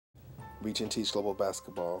Reach and Teach Global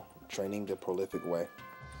Basketball, training the prolific way.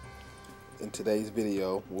 In today's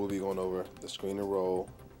video, we'll be going over the screen and roll,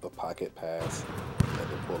 the pocket pass, and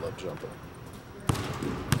the pull-up jumper.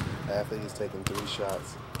 Athlete is taking 3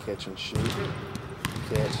 shots, catch and shoot,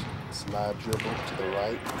 catch, slide dribble to the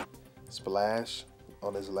right, splash.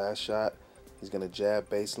 On his last shot, he's going to jab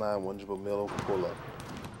baseline, 1 dribble middle, pull up.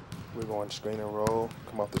 We're going screen and roll,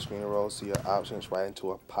 come off the screen and roll, see your options right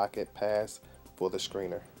into a pocket pass for the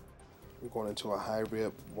screener. We're going into a high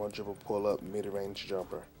rip, 1 dribble pull up, mid-range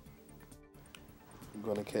jumper. I'm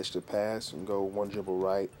going to catch the pass and go 1 dribble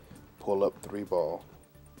right, pull up 3 ball.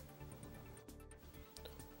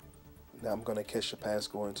 Now I'm going to catch the pass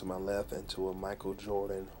going to my left into a Michael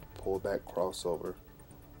Jordan pullback crossover.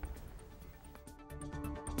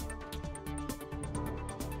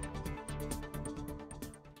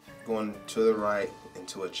 Going to the right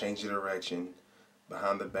into a change of direction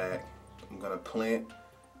behind the back. I'm going to plant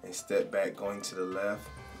and step back going to the left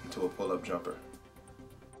into a pull-up jumper.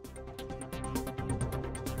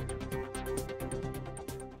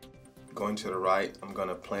 Going to the right, I'm going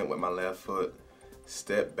to plant with my left foot,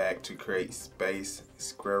 step back to create space,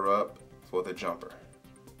 square up for the jumper.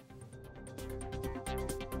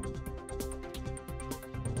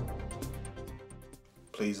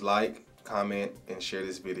 Please like, comment, and share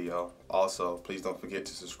this video. Also, please don't forget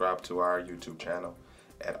to subscribe to our YouTube channel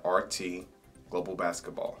at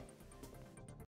RTGlobalBasketball.